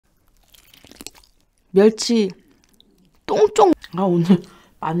멸치 똥쫑. 아, 오늘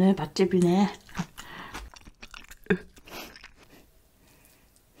마늘 맛집이네.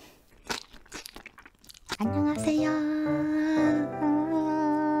 안녕하세요.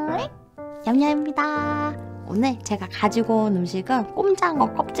 얌야입니다. 오늘 제가 가지고 온 음식은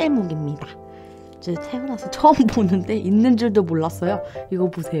꼼장어 껍질묵입니다. 제가 태어나서 처음 보는데 있는 줄도 몰랐어요. 이거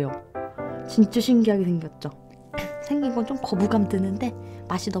보세요. 진짜 신기하게 생겼죠? 생긴 건 좀 거부감 드는데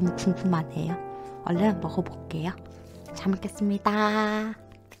맛이 너무 궁금하네요. 얼른 먹어볼게요. 잘 먹겠습니다.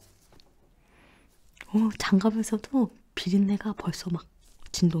 장갑에서도 비린내가 벌써 막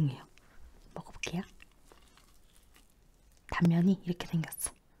진동해요. 먹어볼게요. 단면이 이렇게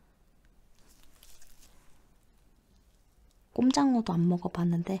생겼어. 꼼장어도 안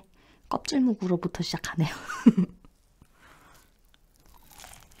먹어봤는데 껍질묵으로부터 시작하네요.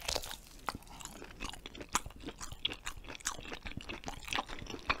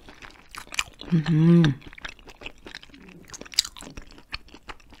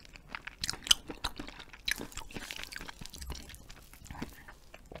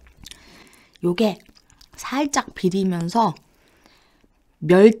 요게 살짝 비리면서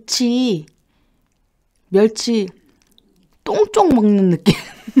멸치 똥쫑 먹는 느낌.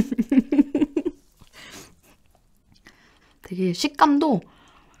 되게 식감도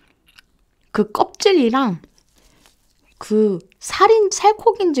그 껍질이랑 그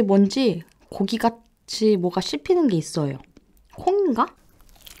살코기인지 뭔지 고기같이 뭐가 씹히는 게 있어요. 콩인가?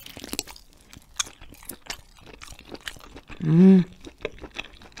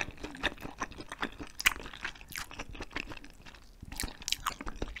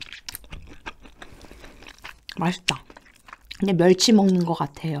 맛있다. 근데 멸치 먹는 것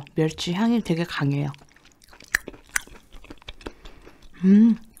같아요. 멸치 향이 되게 강해요.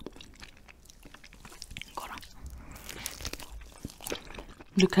 이거랑.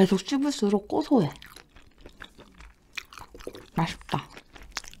 근데 계속 씹을수록 고소해. 맛있다.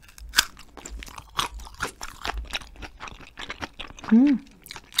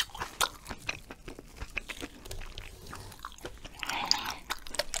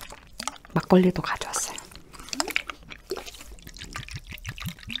 막걸리도 가져왔어요.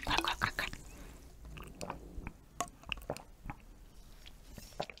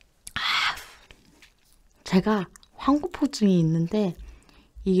 제가 환공포증이 있는데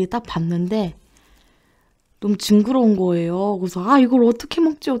이게 딱 봤는데 너무 징그러운 거예요. 그래서 이걸 어떻게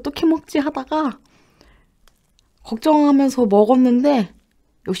먹지 하다가 걱정하면서 먹었는데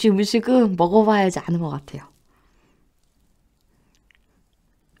역시 음식은 먹어봐야지 아는 것 같아요.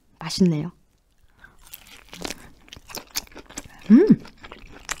 맛있네요.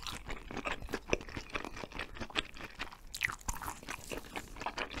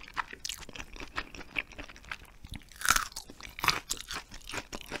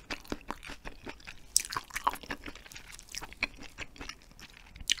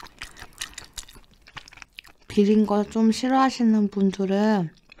 비린 거 좀 싫어하시는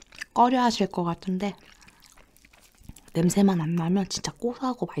분들은 꺼려 하실 것 같은데 냄새만 안 나면 진짜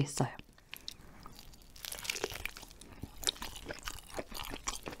고소하고 맛있어요.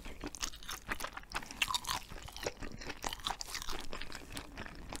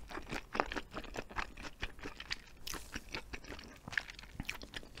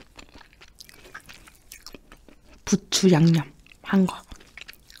 부추 양념 한 거.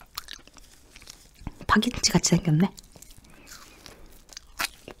 파김치 같이 생겼네.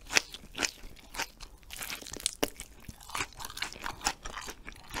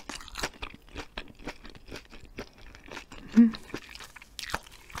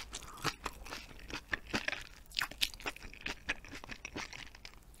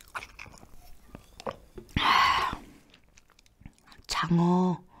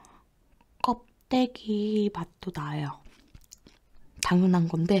 장어 껍데기 맛도 나요. 당연한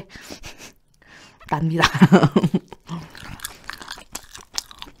건데 납니다.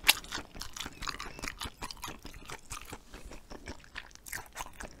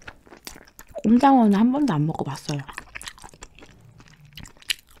 꼼장어는 한 번도 안 먹어봤어요.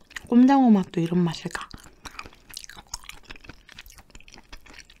 꼼장어 맛도 이런 맛일까?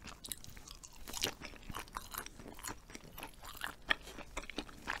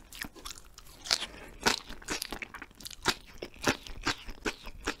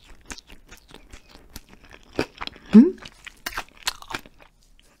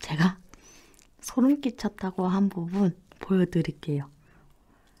 제가 소름 끼쳤다고 한 부분 보여드릴게요.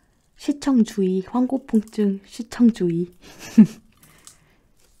 시청주의, 환공포증 시청주의.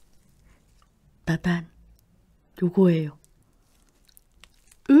 나단 요거예요.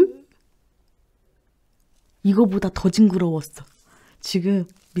 응? 이거보다 더 징그러웠어. 지금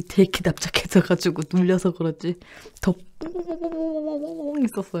밑에 이렇게 납작해져가지고 눌려서 그런지 더 뽕뽕뽕뽕뽕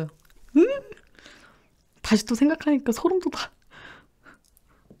있었어요. 다시 또 생각하니까 소름 돋아.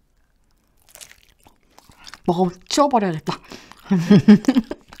 치워버려야겠다.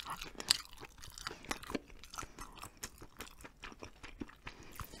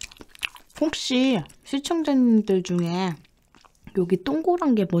 혹시 시청자님들 중에 여기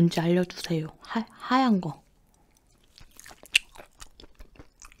동그란 게 뭔지 알려주세요. 하얀 거.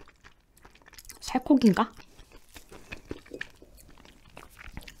 살코기인가?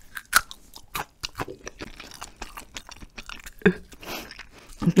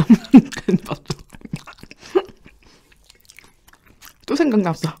 생각났어. 또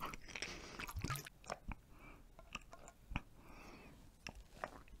생각났어.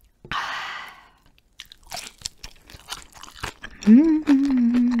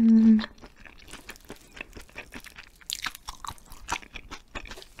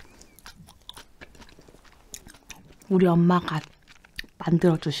 우리 엄마가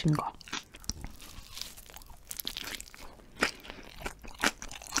만들어주신 거.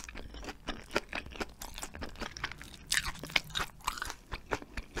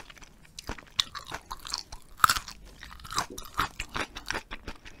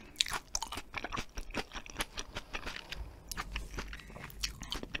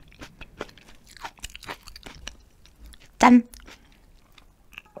 짠!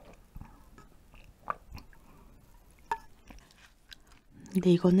 근데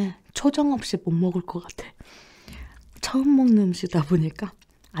이거는 초정 없이 못 먹을 것 같아. 처음 먹는 음식이다 보니까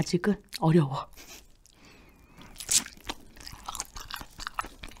아직은 어려워.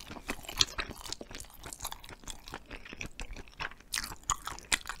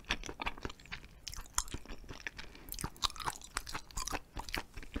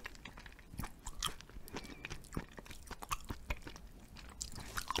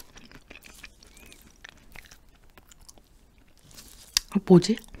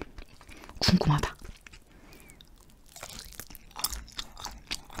 뭐지? 궁금하다.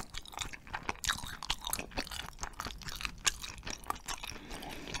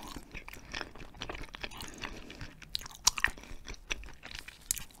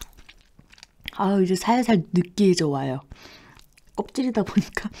 이제 살살 느끼해져 와요. 껍질이다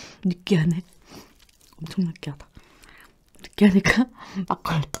보니까 느끼하네. 엄청 느끼하다. 느끼하니까 막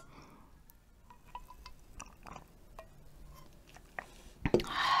걸려.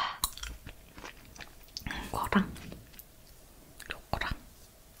 거랑 요거랑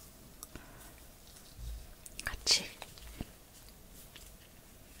같이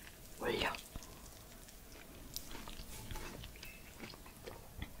올려.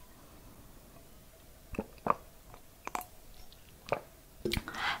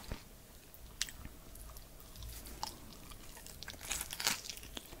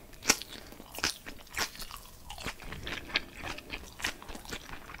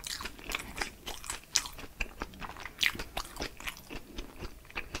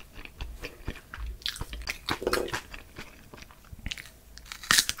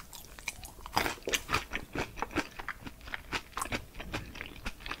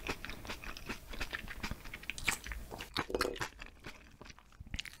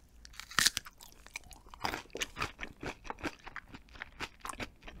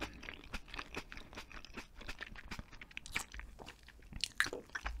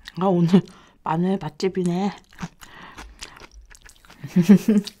 오늘 마늘 맛집이네.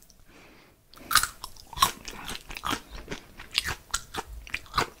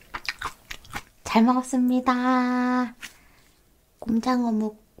 잘 먹었습니다.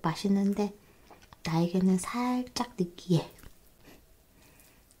 꼼장어묵 맛있는데 나에게는 살짝 느끼해.